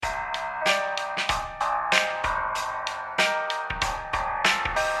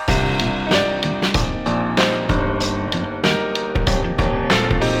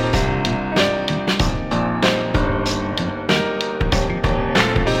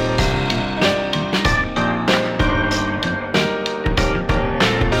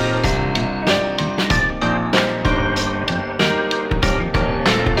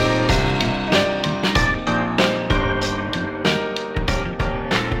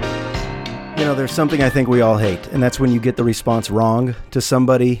You know, there's something I think we all hate, and that's when you get the response wrong to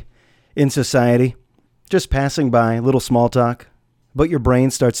somebody in society. Just passing by, little small talk, but your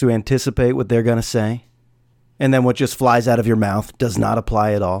brain starts to anticipate what they're going to say. And then what just flies out of your mouth does not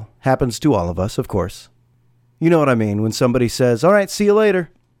apply at all. Happens to all of us, of course. You know what I mean, when somebody says, all right, see you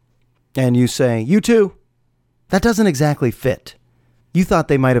later. And you say, you too. That doesn't exactly fit. You thought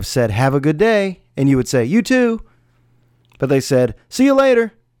they might have said, have a good day, and you would say, you too. But they said, see you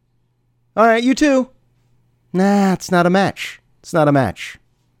later. All right, you too. Nah, it's not a match. It's not a match.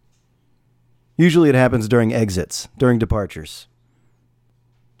 Usually it happens during exits, during departures.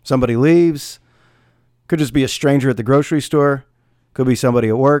 Somebody leaves. Could just be a stranger at the grocery store. Could be somebody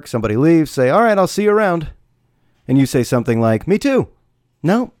at work. Somebody leaves. Say, all right, I'll see you around. And you say something like, me too.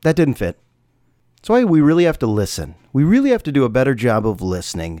 No, that didn't fit. That's why we really have to listen. We really have to do a better job of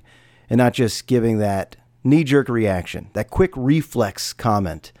listening and not just giving that knee-jerk reaction, that quick reflex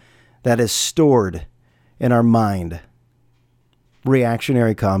comment that is stored in our mind.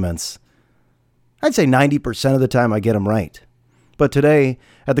 Reactionary comments. I'd say 90% of the time I get them right. But today,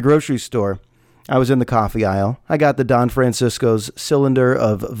 at the grocery store, I was in the coffee aisle. I got the Don Francisco's cylinder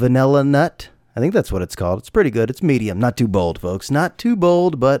of vanilla nut. I think that's what it's called. It's pretty good. It's medium. Not too bold, folks. Not too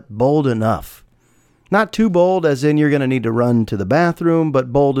bold, but bold enough. Not too bold as in you're going to need to run to the bathroom,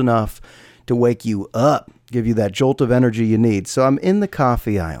 but bold enough to wake you up, give you that jolt of energy you need. So I'm in the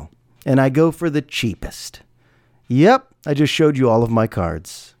coffee aisle, and I go for the cheapest. Yep, I just showed you all of my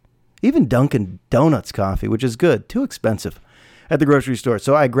cards. Even Dunkin' Donuts coffee, which is good, too expensive at the grocery store.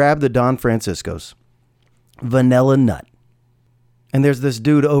 So I grabbed the Don Francisco's vanilla nut. And there's this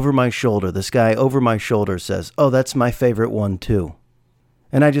dude over my shoulder. This guy over my shoulder says, oh, that's my favorite one too.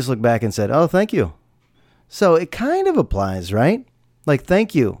 And I just looked back and said, oh, thank you. So it kind of applies, right? Like,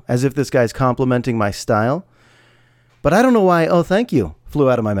 thank you, as if this guy's complimenting my style. But I don't know why, oh, thank you,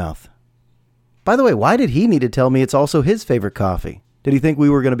 flew out of my mouth. By the way, why did he need to tell me it's also his favorite coffee? Did he think we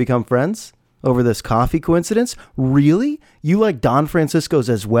were going to become friends over this coffee coincidence? Really? You like Don Francisco's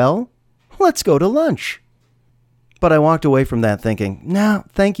as well? Let's go to lunch. But I walked away from that thinking, no,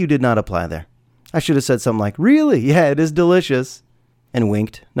 thank you did not apply there. I should have said something like, really? Yeah, it is delicious. And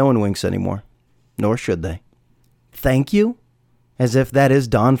winked. No one winks anymore. Nor should they. Thank you? As if that is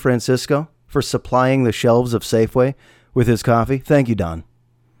Don Francisco for supplying the shelves of Safeway with his coffee. Thank you, Don.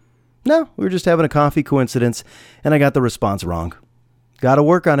 No, we were just having a coffee coincidence, and I got the response wrong. Got to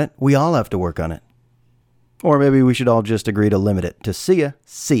work on it. We all have to work on it. Or maybe we should all just agree to limit it to see ya,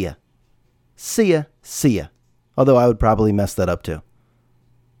 see ya. See ya, see ya. Although I would probably mess that up too.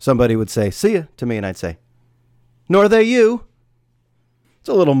 Somebody would say, see ya, to me, and I'd say, nor they you. It's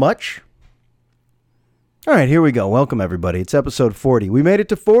a little much. All right, here we go. Welcome, everybody. It's episode 40. We made it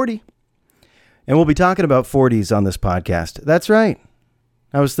to 40. And we'll be talking about 40s on this podcast. That's right.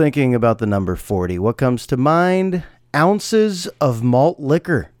 I was thinking about the number 40. What comes to mind? Ounces of malt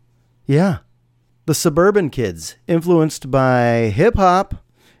liquor. Yeah. The suburban kids, influenced by hip-hop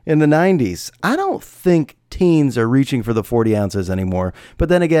in the 90s. I don't think teens are reaching for the 40 ounces anymore. But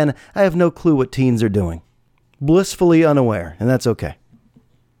then again, I have no clue what teens are doing. Blissfully unaware, and that's okay.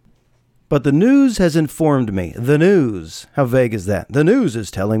 But the news has informed me. The news. How vague is that? The news is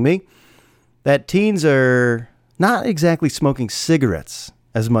telling me that teens are not exactly smoking cigarettes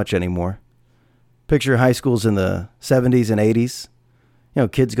as much anymore. Picture high schools in the 70s and 80s. You know,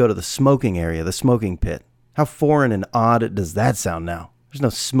 kids go to the smoking area, the smoking pit. How foreign and odd does that sound now? There's no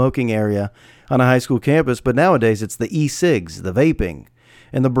smoking area on a high school campus, but nowadays it's the e-cigs, the vaping,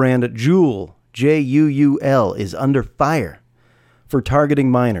 and the brand Juul, Juul, is under fire for targeting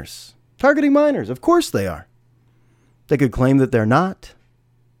minors. Targeting minors, of course they are. They could claim that they're not.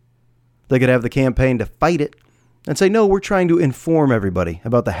 They could have the campaign to fight it and say, no, we're trying to inform everybody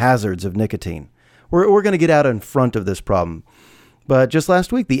about the hazards of nicotine. We're going to get out in front of this problem. But just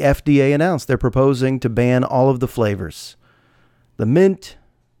last week, the FDA announced they're proposing to ban all of the flavors. The mint,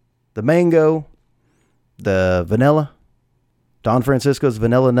 the mango, the vanilla, Don Francisco's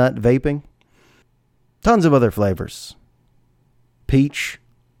vanilla nut vaping, tons of other flavors. Peach.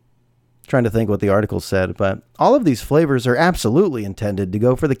 Trying to think what the article said, but all of these flavors are absolutely intended to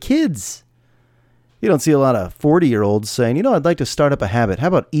go for the kids. You don't see a lot of 40-year-olds saying, you know, I'd like to start up a habit. How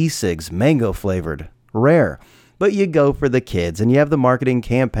about e-cigs, mango flavored? Rare. But you go for the kids, and you have the marketing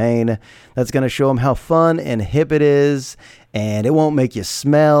campaign that's going to show them how fun and hip it is, and it won't make you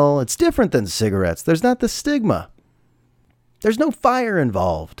smell. It's different than cigarettes. There's not the stigma. There's no fire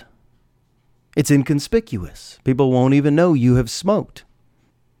involved. It's inconspicuous. People won't even know you have smoked.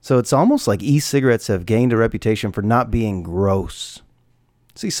 So it's almost like e-cigarettes have gained a reputation for not being gross.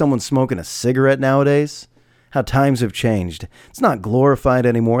 See someone smoking a cigarette nowadays? how times have changed. It's not glorified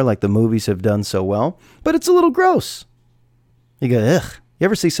anymore like the movies have done so well, but it's a little gross. You go, ugh. You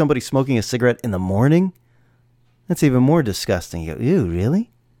ever see somebody smoking a cigarette in the morning? That's even more disgusting. You go, ew,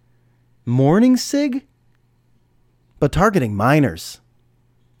 really? Morning cig? But targeting minors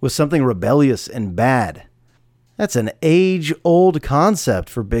with something rebellious and bad, that's an age-old concept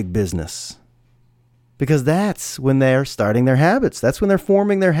for big business. Because that's when they're starting their habits. That's when they're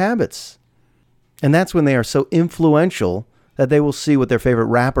forming their habits. And that's when they are so influential that they will see what their favorite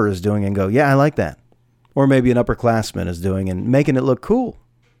rapper is doing and go, yeah, I like that. Or maybe an upperclassman is doing and making it look cool.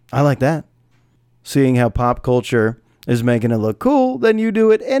 I like that. Seeing how pop culture is making it look cool, then you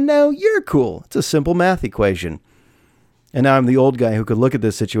do it, and now you're cool. It's a simple math equation. And now I'm the old guy who could look at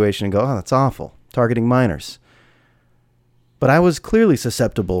this situation and go, oh, that's awful, targeting minors. But I was clearly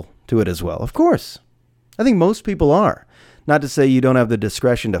susceptible to it as well, of course. I think most people are. Not to say you don't have the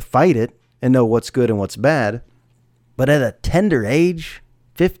discretion to fight it and know what's good and what's bad, but at a tender age,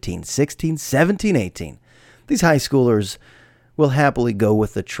 15, 16, 17, 18, these high schoolers will happily go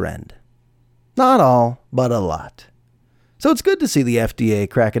with the trend. Not all, but a lot. So it's good to see the FDA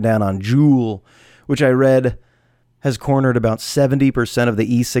cracking down on Juul, which I read has cornered about 70% of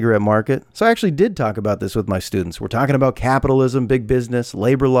the e-cigarette market. So I actually did talk about this with my students. We're talking about capitalism, big business,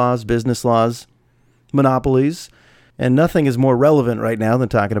 labor laws, business laws, monopolies, and nothing is more relevant right now than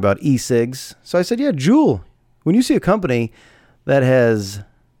talking about e-cigs. So I said, yeah, Juul, when you see a company that has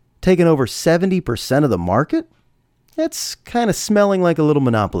taken over 70% of the market, it's kind of smelling like a little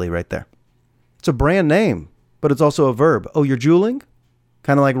monopoly right there. It's a brand name, but it's also a verb. Oh, you're juuling?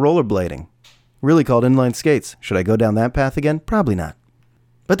 Kind of like rollerblading. Really called inline skates. Should I go down that path again? Probably not.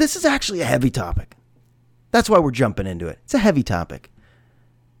 But this is actually a heavy topic. That's why we're jumping into it. It's a heavy topic.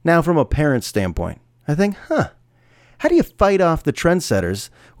 Now, from a parent's standpoint, I think, how do you fight off the trendsetters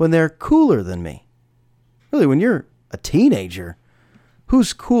when they're cooler than me? Really, when you're a teenager,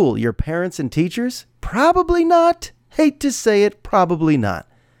 who's cool? Your parents and teachers? Probably not. Hate to say it, probably not.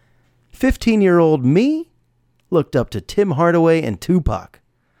 15-year-old me looked up to Tim Hardaway and Tupac.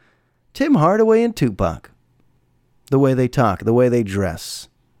 Tim Hardaway and Tupac. The way they talk, the way they dress.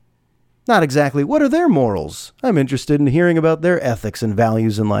 Not exactly what are their morals. I'm interested in hearing about their ethics and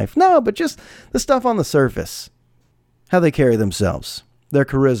values in life. No, but just the stuff on the surface. How they carry themselves. Their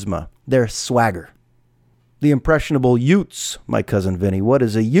charisma. Their swagger. The impressionable Utes, my cousin Vinny. What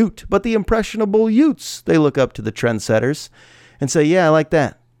is a Ute? But the impressionable Utes. They look up to the trendsetters and say, yeah, I like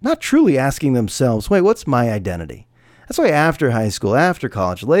that. Not truly asking themselves, wait, what's my identity? That's why after high school, after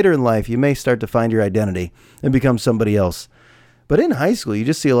college, later in life, you may start to find your identity and become somebody else. But in high school, you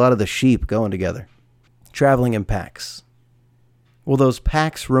just see a lot of the sheep going together, traveling in packs. Will those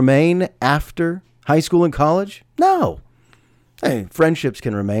packs remain after high school and college? No. Hey, friendships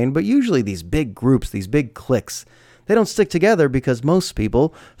can remain, but usually these big groups, these big cliques, they don't stick together because most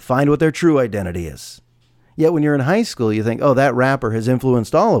people find what their true identity is. Yet when you're in high school, you think, oh, that rapper has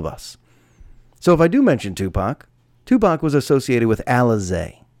influenced all of us. So if I do mention Tupac, Tupac was associated with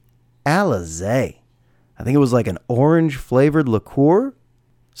Alizé. Alizé. I think it was like an orange-flavored liqueur.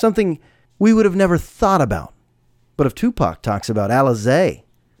 Something we would have never thought about. But if Tupac talks about Alizé,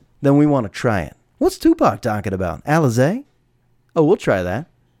 then we want to try it. What's Tupac talking about? Alizé? Oh, we'll try that.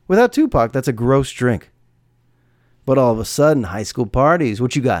 Without Tupac, that's a gross drink. But all of a sudden, high school parties,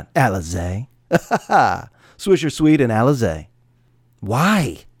 what you got? Alizé. Swisher Sweet and Alizé.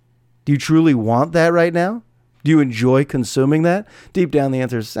 Why? Do you truly want that right now? Do you enjoy consuming that? Deep down, the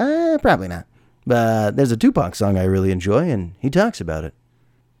answer is, probably not. But there's a Tupac song I really enjoy, and he talks about it.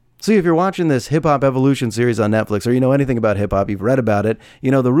 See, if you're watching this Hip Hop Evolution series on Netflix, or you know anything about hip hop, you've read about it,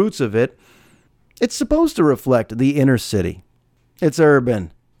 you know the roots of it, it's supposed to reflect the inner city. It's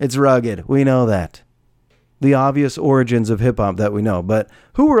urban. It's rugged. We know that. The obvious origins of hip hop that we know. But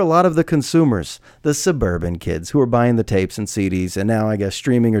who were a lot of the consumers? The suburban kids who were buying the tapes and CDs and now, I guess,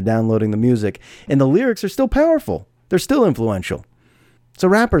 streaming or downloading the music. And the lyrics are still powerful. They're still influential. So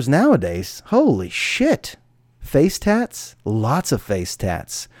rappers nowadays, holy shit. Face tats? Lots of face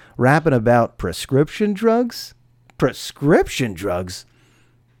tats. Rapping about prescription drugs? Prescription drugs?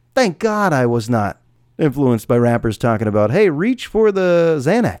 Thank God I was not influenced by rappers talking about, hey, reach for the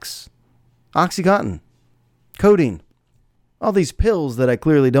Xanax, Oxycontin, codeine, all these pills that I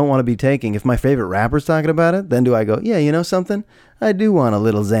clearly don't want to be taking. If my favorite rapper's talking about it, then do I go, yeah, you know something? I do want a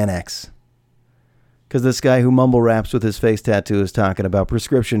little Xanax. Because this guy who mumble raps with his face tattoo is talking about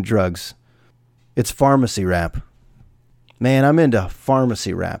prescription drugs. It's pharmacy rap. Man, I'm into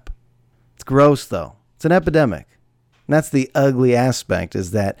pharmacy rap. It's gross, though. It's an epidemic. And that's the ugly aspect,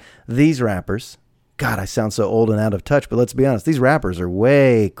 is that these rappers, God, I sound so old and out of touch, but let's be honest, these rappers are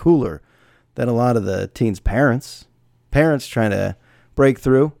way cooler than a lot of the teens' parents. Parents trying to break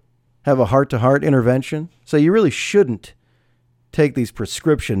through, have a heart-to-heart intervention. So you really shouldn't take these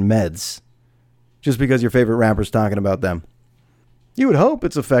prescription meds just because your favorite rapper's talking about them. You would hope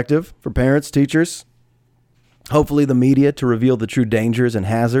it's effective for parents, teachers, hopefully the media to reveal the true dangers and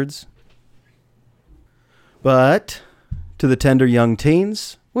hazards. But to the tender young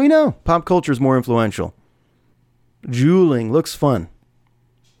teens, we know pop culture is more influential. Juuling looks fun.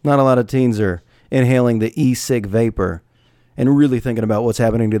 Not a lot of teens are inhaling the e-cig vapor and really thinking about what's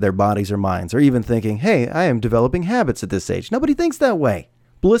happening to their bodies or minds, or even thinking, hey, I am developing habits at this age. Nobody thinks that way.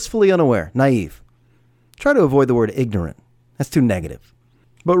 Blissfully unaware, naive. Try to avoid the word ignorant. That's too negative.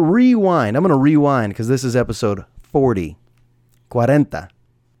 But rewind. I'm going to rewind because this is episode 40. 40. And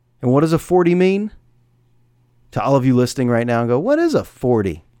what does a 40 mean? To all of you listening right now and go, what is a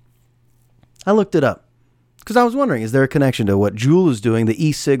 40? I looked it up because I was wondering, is there a connection to what Juul is doing, the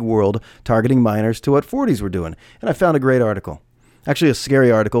e-cig world, targeting minors, to what 40s were doing? And I found a great article. Actually, a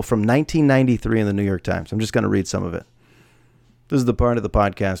scary article from 1993 in the New York Times. I'm just going to read some of it. This is the part of the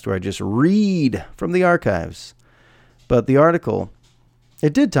podcast where I just read from the archives. But the article,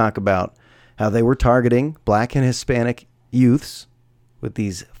 it did talk about how they were targeting black and Hispanic youths with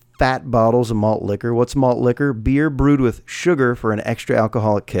these fat bottles of malt liquor. What's malt liquor? Beer brewed with sugar for an extra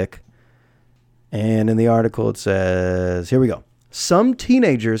alcoholic kick. And in the article it says, here we go. Some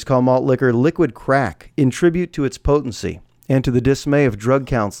teenagers call malt liquor liquid crack in tribute to its potency and to the dismay of drug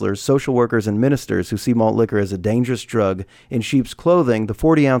counselors, social workers, and ministers who see malt liquor as a dangerous drug. In sheep's clothing, the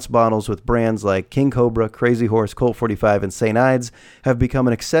 40-ounce bottles with brands like King Cobra, Crazy Horse, Colt 45, and St. Ides have become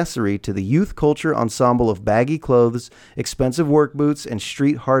an accessory to the youth culture ensemble of baggy clothes, expensive work boots, and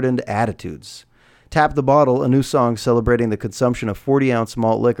street-hardened attitudes. Tap the Bottle, a new song celebrating the consumption of 40-ounce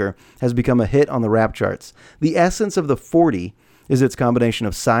malt liquor, has become a hit on the rap charts. The essence of the 40 is its combination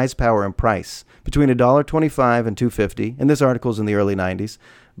of size, power, and price, between $1.25 and $2.50, and this article's in the early 90s,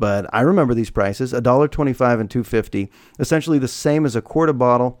 but I remember these prices, $1.25 and $2.50, essentially the same as a quart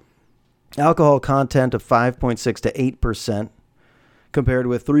bottle, alcohol content of 5.6 to 8%, compared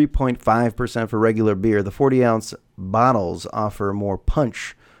with 3.5% for regular beer. The 40-ounce bottles offer more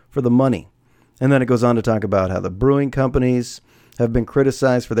punch for the money. And then it goes on to talk about how the brewing companies have been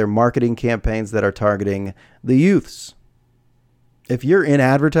criticized for their marketing campaigns that are targeting the youths. If you're in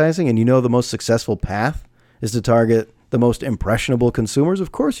advertising and you know the most successful path is to target the most impressionable consumers,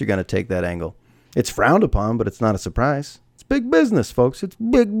 of course you're going to take that angle. It's frowned upon, but it's not a surprise. It's big business, folks. It's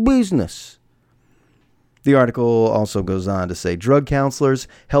big business. The article also goes on to say drug counselors,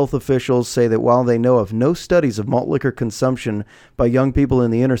 health officials say that while they know of no studies of malt liquor consumption by young people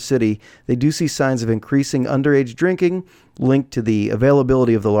in the inner city, they do see signs of increasing underage drinking linked to the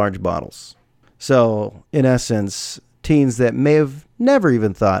availability of the large bottles. So, in essence, teens that may have never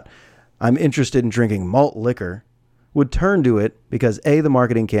even thought, I'm interested in drinking malt liquor, would turn to it because A, the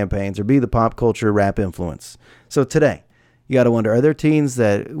marketing campaigns, or B, the pop culture rap influence. So today, you got to wonder, are there teens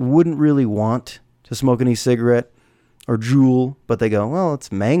that wouldn't really want to smoke an e-cigarette or Juul, but they go, well,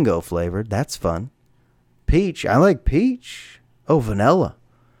 it's mango flavored. That's fun. Peach. I like peach. Oh, vanilla.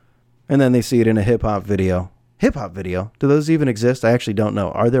 And then they see it in a hip-hop video. Hip-hop video? Do those even exist? I actually don't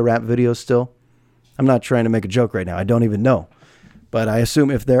know. Are there rap videos still? I'm not trying to make a joke right now. I don't even know. But I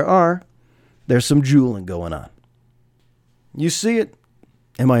assume if there are, there's some Juuling going on. You see it?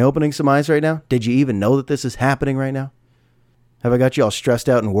 Am I opening some eyes right now? Did you even know that this is happening right now? Have I got you all stressed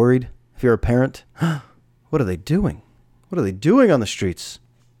out and worried? If you're a parent, what are they doing? What are they doing on the streets?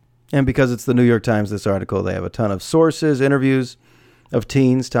 And because it's the New York Times, this article, they have a ton of sources, interviews of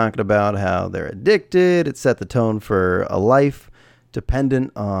teens talking about how they're addicted. It set the tone for a life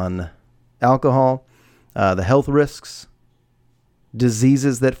dependent on alcohol, the health risks,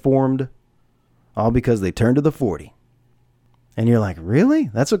 diseases that formed, all because they turned to the 40. And you're like, really?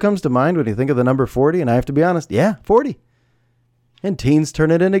 That's what comes to mind when you think of the number 40? And I have to be honest, yeah, 40. And teens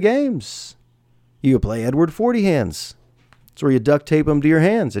turn it into games. You play Edward 40 hands. It's where you duct tape them to your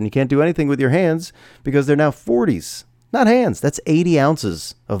hands, and you can't do anything with your hands because they're now 40s. Not hands. That's 80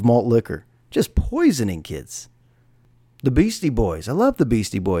 ounces of malt liquor. Just poisoning kids. The Beastie Boys. I love the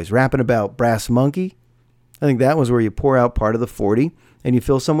Beastie Boys. Rapping about Brass Monkey. I think that was where you pour out part of the 40 and you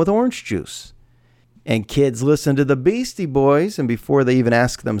fill some with orange juice. And kids listen to the Beastie Boys, and before they even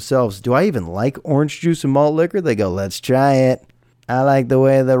ask themselves, do I even like orange juice and malt liquor? They go, let's try it. I like the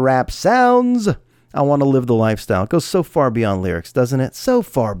way the rap sounds. I want to live the lifestyle. It goes so far beyond lyrics, doesn't it? So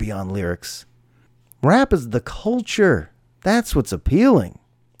far beyond lyrics. Rap is the culture. That's what's appealing.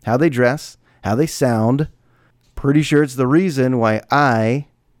 How they dress, how they sound. Pretty sure it's the reason why I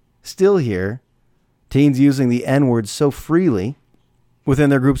still hear teens using the N-word so freely within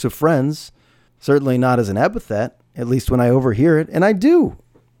their groups of friends Certainly not as an epithet, at least when I overhear it, and I do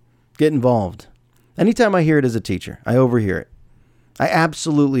get involved. Anytime I hear it as a teacher, I overhear it. I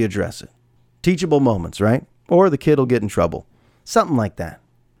absolutely address it. Teachable moments, right? Or the kid will get in trouble. Something like that.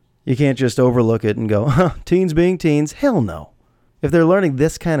 You can't just overlook it and go, teens being teens. Hell no. If they're learning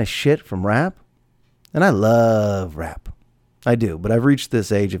this kind of shit from rap, and I love rap. I do, but I've reached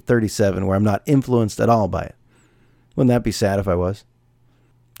this age of 37 where I'm not influenced at all by it. Wouldn't that be sad if I was?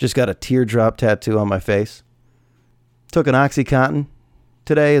 Just got a teardrop tattoo on my face. Took an OxyContin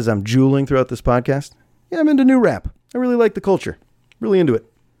today as I'm drooling throughout this podcast. Yeah, I'm into new rap. I really like the culture. Really into it.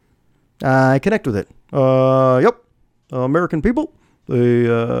 I connect with it. Yep. American people, they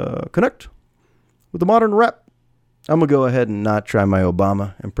connect with the modern rap. I'm going to go ahead and not try my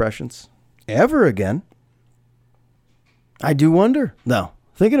Obama impressions ever again. I do wonder, though,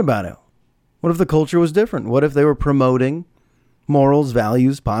 thinking about it. What if the culture was different? What if they were promoting morals,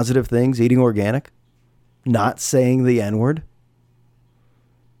 values, positive things, eating organic, not saying the N-word?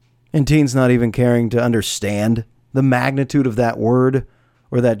 And teens not even caring to understand the magnitude of that word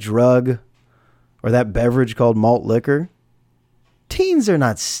or that drug or that beverage called malt liquor. Teens are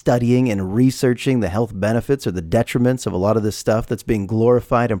not studying and researching the health benefits or the detriments of a lot of this stuff that's being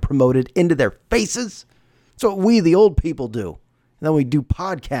glorified and promoted into their faces. It's what we, the old people, do. And then we do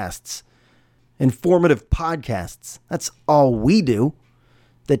podcasts, informative podcasts. That's all we do.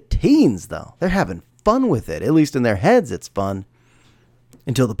 The teens, though, they're having fun with it. At least in their heads, it's fun.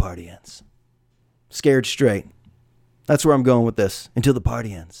 Until the party ends. Scared straight. That's where I'm going with this. Until the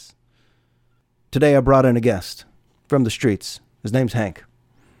party ends. Today I brought in a guest from the streets. His name's Hank.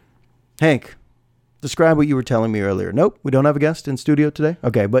 Hank, describe what you were telling me earlier. Nope, we don't have a guest in studio today.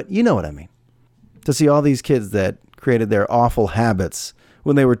 Okay, but you know what I mean. To see all these kids that created their awful habits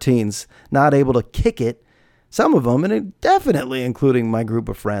when they were teens, not able to kick it, some of them, and it definitely including my group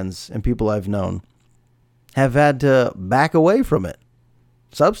of friends and people I've known, have had to back away from it.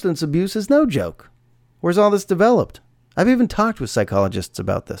 Substance abuse is no joke. Where's all this developed? I've even talked with psychologists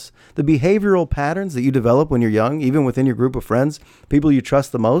about this. The behavioral patterns that you develop when you're young, even within your group of friends, people you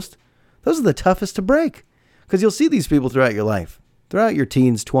trust the most, those are the toughest to break. Because you'll see these people throughout your life, throughout your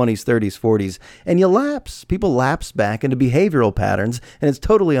teens, 20s, 30s, 40s, and you lapse. People lapse back into behavioral patterns, and it's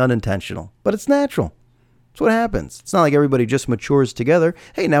totally unintentional. But it's natural. It's what happens. It's not like everybody just matures together.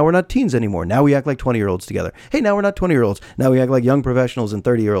 Hey, now we're not teens anymore. Now we act like 20-year-olds together. Hey, now we're not 20-year-olds. Now we act like young professionals and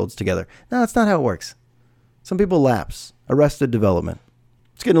 30-year-olds together. No, that's not how it works. Some people lapse. Arrested development.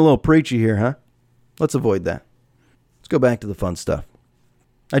 It's getting a little preachy here, huh? Let's avoid that. Let's go back to the fun stuff.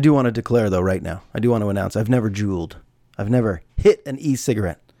 I do want to declare, though, right now. I do want to announce I've never jeweled. I've never hit an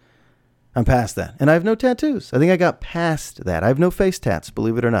e-cigarette. I'm past that. And I have no tattoos. I think I got past that. I have no face tats,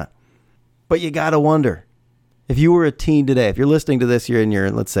 believe it or not. But you got to wonder. If you were a teen today, if you're listening to this, you're in your,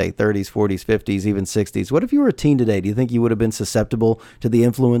 let's say, 30s, 40s, 50s, even 60s. What if you were a teen today? Do you think you would have been susceptible to the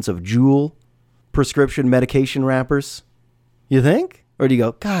influence of Juul, prescription medication wrappers? You think? Or do you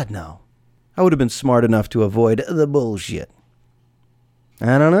go, God, no. I would have been smart enough to avoid the bullshit.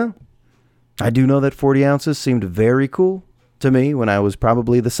 I don't know. I do know that 40 ounces seemed very cool to me when I was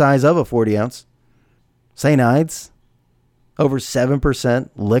probably the size of a 40 ounce. St. Ides, over 7%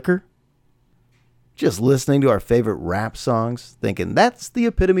 liquor. Just listening to our favorite rap songs, thinking that's the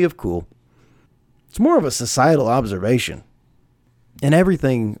epitome of cool. It's more of a societal observation. And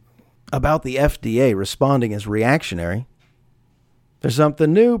everything about the FDA responding as reactionary. There's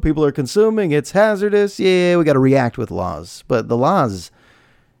something new, people are consuming, it's hazardous, yeah, we got to react with laws. But the laws,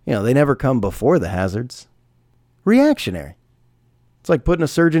 they never come before the hazards. Reactionary. It's like putting a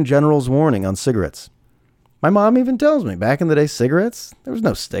Surgeon General's warning on cigarettes. My mom even tells me, back in the day, cigarettes, there was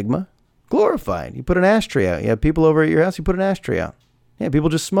no stigma. Glorified. You put an ashtray out. You have people over at your house, you put an ashtray out. Yeah, people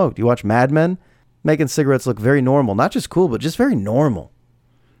just smoked. You watch Mad Men, making cigarettes look very normal. Not just cool, but just very normal.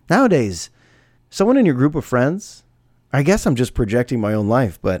 Nowadays, someone in your group of friends, I guess I'm just projecting my own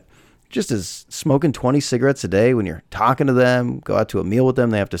life, but just as smoking 20 cigarettes a day when you're talking to them, go out to a meal with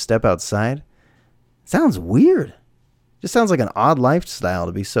them, they have to step outside. Sounds weird. Just sounds like an odd lifestyle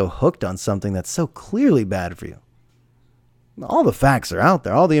to be so hooked on something that's so clearly bad for you. All the facts are out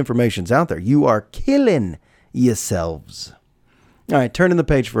there. All the information's out there. You are killing yourselves. All right, turning the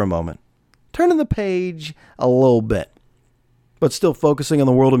page for a moment. Turning the page a little bit, but still focusing on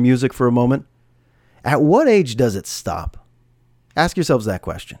the world of music for a moment. At what age does it stop? Ask yourselves that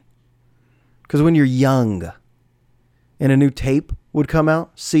question. Because when you're young and a new tape would come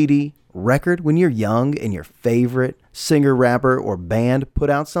out, CD, record, when you're young and your favorite singer, rapper, or band put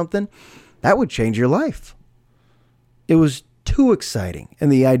out something, that would change your life. It was too exciting.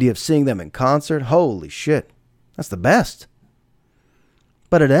 And the idea of seeing them in concert, holy shit, that's the best.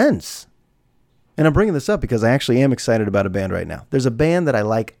 But it ends. And I'm bringing this up because I actually am excited about a band right now. There's a band that I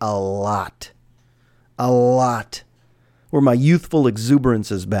like a lot. A lot. Where my youthful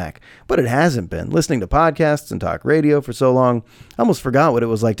exuberance is back. But it hasn't been. Listening to podcasts and talk radio for so long, I almost forgot what it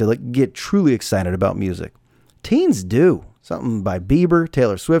was like to get truly excited about music. Teens do. Something by Bieber,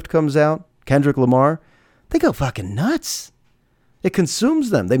 Taylor Swift comes out, Kendrick Lamar. They go fucking nuts. It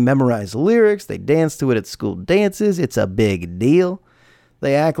consumes them. They memorize lyrics. They dance to it at school dances. It's a big deal.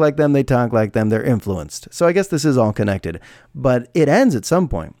 They act like them. They talk like them. They're influenced. So I guess this is all connected. But it ends at some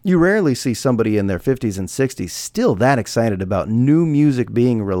point. You rarely see somebody in their 50s and 60s still that excited about new music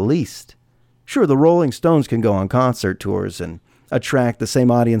being released. Sure, the Rolling Stones can go on concert tours and attract the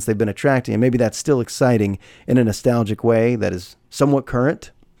same audience they've been attracting, and maybe that's still exciting in a nostalgic way that is somewhat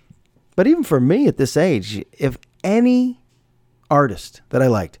current. But even for me at this age, if any artist that I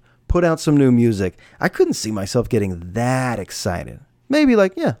liked put out some new music, I couldn't see myself getting that excited. Maybe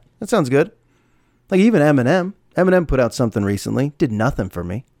like, yeah, that sounds good. Like even Eminem. Eminem put out something recently. Did nothing for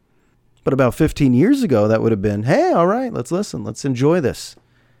me. But about 15 years ago, that would have been, hey, all right, let's listen. Let's enjoy this.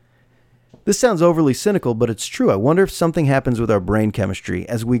 This sounds overly cynical, but it's true. I wonder if something happens with our brain chemistry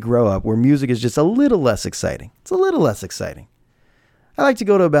as we grow up where music is just a little less exciting. It's a little less exciting. I like to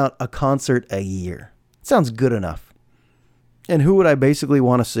go to about a concert a year. It sounds good enough. And who would I basically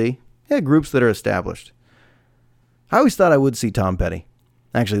want to see? Yeah, groups that are established. I always thought I would see Tom Petty.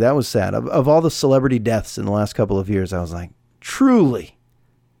 Actually, that was sad. Of all the celebrity deaths in the last couple of years, I was like, truly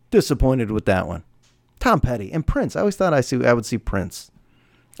disappointed with that one. Tom Petty and Prince. I always thought I would see Prince.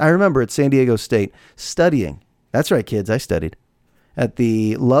 I remember at San Diego State studying. That's right, kids, I studied. At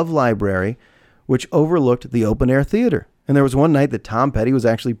the Love Library, which overlooked the open air theater. And there was one night that Tom Petty was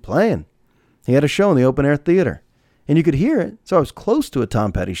actually playing. He had a show in the open air theater. And you could hear it, so I was close to a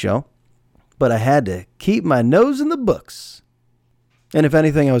Tom Petty show. But I had to keep my nose in the books. And if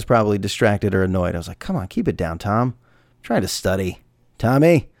anything, I was probably distracted or annoyed. I was like, come on, keep it down, Tom. I'm trying to study.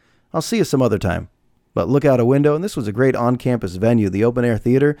 Tommy, I'll see you some other time. But look out a window, and this was a great on-campus venue, the open-air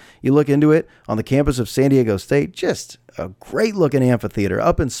theater. You look into it on the campus of San Diego State, just a great-looking amphitheater,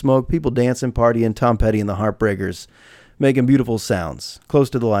 up in smoke, people dancing, partying, Tom Petty and the Heartbreakers, making beautiful sounds close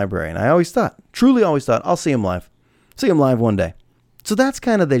to the library. And I always thought, truly always thought, I'll see him live. See him live one day. So that's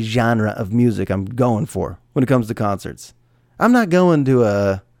kind of the genre of music I'm going for when it comes to concerts. I'm not going to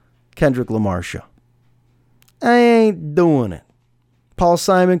a Kendrick Lamar show. I ain't doing it. Paul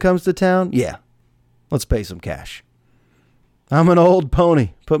Simon comes to town? Yeah. Let's pay some cash. I'm an old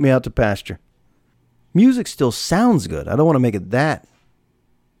pony. Put me out to pasture. Music still sounds good. I don't want to make it that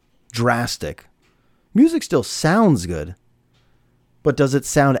drastic. Music still sounds good. But does it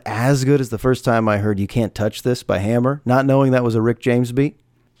sound as good as the first time I heard You Can't Touch This by Hammer, not knowing that was a Rick James beat?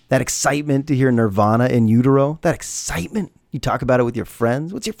 That excitement to hear Nirvana in utero? That excitement? You talk about it with your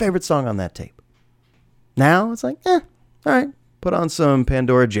friends? What's your favorite song on that tape? Now it's like, all right, put on some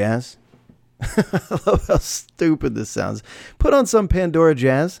Pandora Jazz. I love how stupid this sounds. Put on some Pandora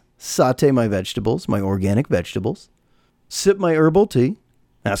Jazz, saute my vegetables, my organic vegetables, sip my herbal tea,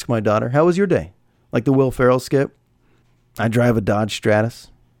 ask my daughter, how was your day? Like the Will Ferrell skit. I drive a Dodge Stratus.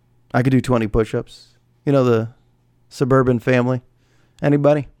 I could do 20 push-ups. You know, the Suburban Family?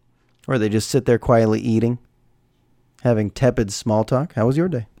 Anybody? Or they just sit there quietly eating, having tepid small talk. How was your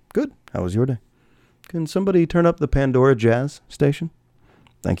day? Good. How was your day? Can somebody turn up the Pandora Jazz station?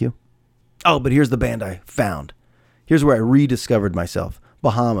 Thank you. Oh, but here's the band I found. Here's where I rediscovered myself.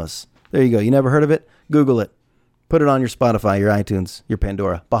 Bahamas. There you go. You never heard of it? Google it. Put it on your Spotify, your iTunes, your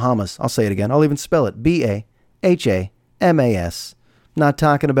Pandora. Bahamas. I'll say it again. I'll even spell it. B-A-H-A-M-A-S. Not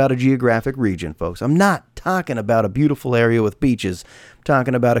talking about a geographic region, folks. I'm not talking about a beautiful area with beaches. I'm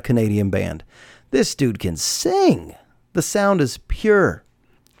talking about a Canadian band. This dude can sing. The sound is pure.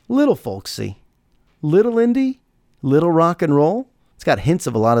 Little folksy. Little indie. Little rock and roll. It's got hints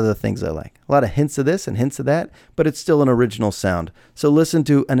of a lot of the things I like. A lot of hints of this and hints of that, but it's still an original sound. So listen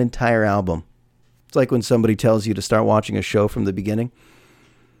to an entire album. It's like when somebody tells you to start watching a show from the beginning.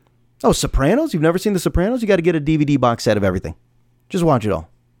 Oh, Sopranos? You've never seen The Sopranos? You got to get a DVD box set of everything. Just watch it all.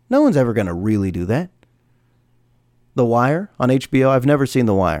 No one's ever going to really do that. The Wire on HBO? I've never seen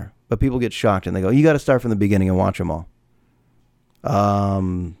The Wire, but people get shocked and they go, you got to start from the beginning and watch them all.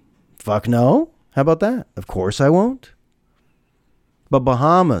 Fuck no. How about that? Of course I won't. But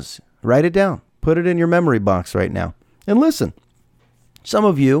Bahamas, write it down. Put it in your memory box right now. And listen, some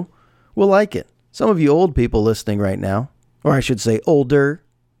of you will like it. Some of you old people listening right now, or I should say older,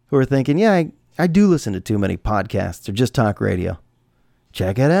 who are thinking, yeah, I do listen to too many podcasts or just talk radio.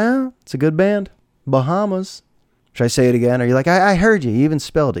 Check it out. It's a good band. Bahamas. Should I say it again? Or you're like, I heard you. You even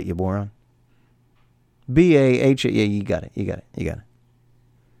spelled it, you moron. B-A-H-A. Yeah, you got it.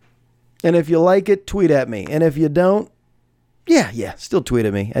 And if you like it, tweet at me. And if you don't, still tweet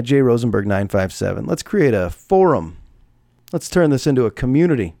at me at jrosenberg957. Let's create a forum. Let's turn this into a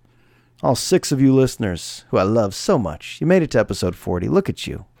community. All 6 of you listeners who I love so much. You made it to episode 40. Look at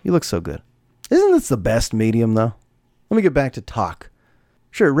you. You look so good. Isn't this the best medium, though? Let me get back to talk.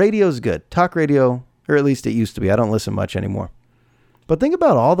 Sure, radio's good. Talk radio, or at least it used to be. I don't listen much anymore. But think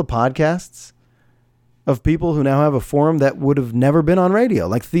about all the podcasts of people who now have a forum that would have never been on radio,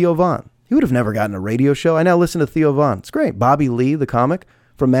 like Theo Von. He would have never gotten a radio show. I now listen to Theo Von. It's great. Bobby Lee, the comic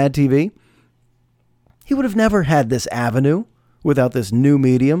from Mad TV. He would have never had this avenue without this new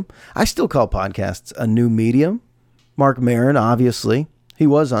medium. I still call podcasts a new medium. Mark Maron, obviously, he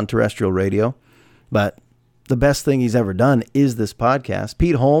was on terrestrial radio, but the best thing he's ever done is this podcast.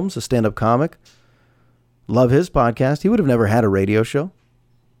 Pete Holmes, a stand-up comic, love his podcast. He would have never had a radio show.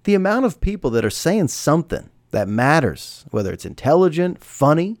 The amount of people that are saying something that matters, whether it's intelligent,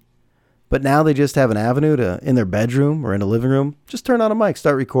 funny, but now they just have an avenue to, in their bedroom or in a living room, just turn on a mic,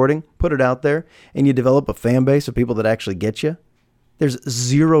 start recording, put it out there, and you develop a fan base of people that actually get you. There's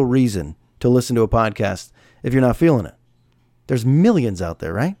zero reason to listen to a podcast if you're not feeling it. There's millions out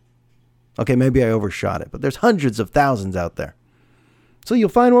there, right? Okay, maybe I overshot it, but there's hundreds of thousands out there. So you'll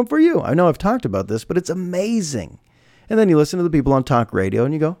find one for you. I know I've talked about this, but it's amazing. And then you listen to the people on talk radio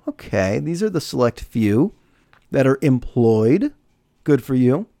and you go, okay, these are the select few that are employed. Good for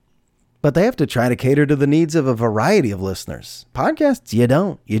you. But they have to try to cater to the needs of a variety of listeners. Podcasts, you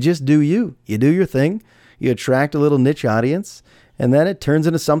don't. You just do you. You do your thing. You attract a little niche audience, and then it turns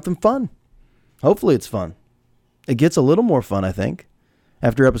into something fun. Hopefully it's fun. It gets a little more fun, I think,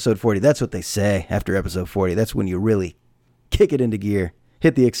 after episode 40. That's what they say after episode 40. That's when you really kick it into gear,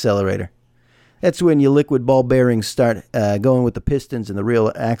 hit the accelerator. That's when your liquid ball bearings start going with the pistons and the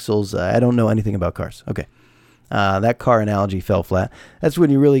real axles. I don't know anything about cars. Okay. That car analogy fell flat. That's when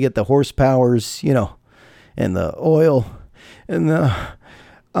you really get the horsepowers, and the oil and the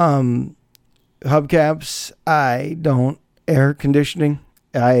hubcaps. Air conditioning.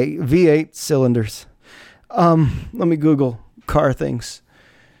 V8 cylinders. Let me Google car things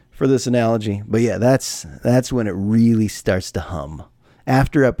for this analogy. But yeah, that's when it really starts to hum.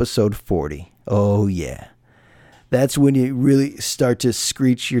 After episode 40. Oh yeah. That's when you really start to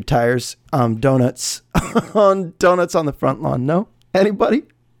screech your tires donuts on the front lawn. No? Anybody?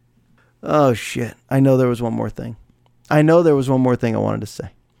 Oh, shit. I know there was one more thing. I wanted to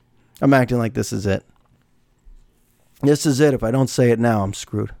say. I'm acting like this is it. This is it. If I don't say it now, I'm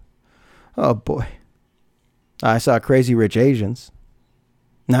screwed. Oh, boy. I saw Crazy Rich Asians.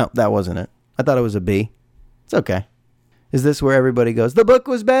 No, that wasn't it. I thought it was a B. It's okay. Is this where everybody goes, the book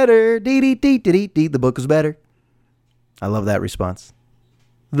was better? Dee-dee-dee-dee-dee. The book was better. I love that response.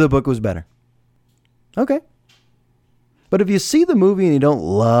 The book was better. Okay. But if you see the movie and you don't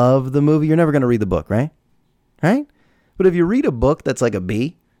love the movie, you're never going to read the book, right? Right? But if you read a book that's like a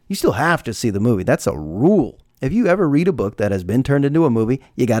B, you still have to see the movie. That's a rule. If you ever read a book that has been turned into a movie,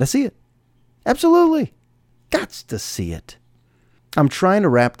 you got to see it. Absolutely. Gots to see it. I'm trying to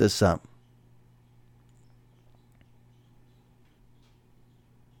wrap this up.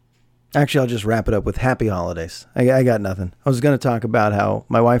 Actually, I'll just wrap it up with happy holidays. I got nothing. I was going to talk about how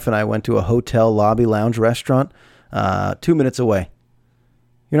my wife and I went to a hotel lobby lounge restaurant 2 minutes away.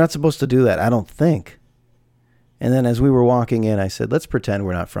 You're not supposed to do that, I don't think. And then as we were walking in, I said, let's pretend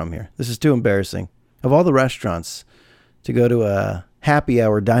we're not from here. This is too embarrassing. Of all the restaurants to go to a happy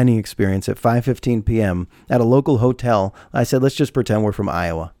hour dining experience at 5:15 p.m. at a local hotel, I said, let's just pretend we're from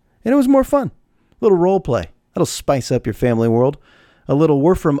Iowa. And it was more fun. A little role play. That'll spice up your family world. A little,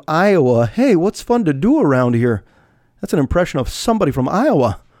 we're from Iowa. Hey, what's fun to do around here? That's an impression of somebody from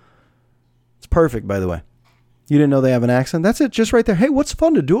Iowa. It's perfect, by the way. You didn't know they have an accent? That's it, just right there. Hey, what's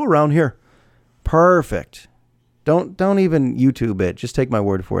fun to do around here? Perfect. Don't even YouTube it. Just take my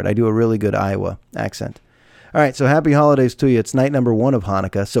word for it. I do a really good Iowa accent. All right, so happy holidays to you. It's night number 1 of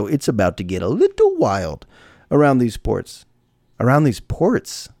Hanukkah, so it's about to get a little wild around these ports. Around these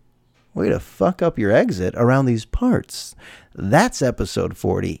ports? Way to fuck up your exit around these parts. That's episode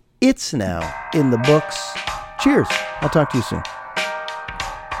 40. It's now in the books. Cheers. I'll talk to you soon.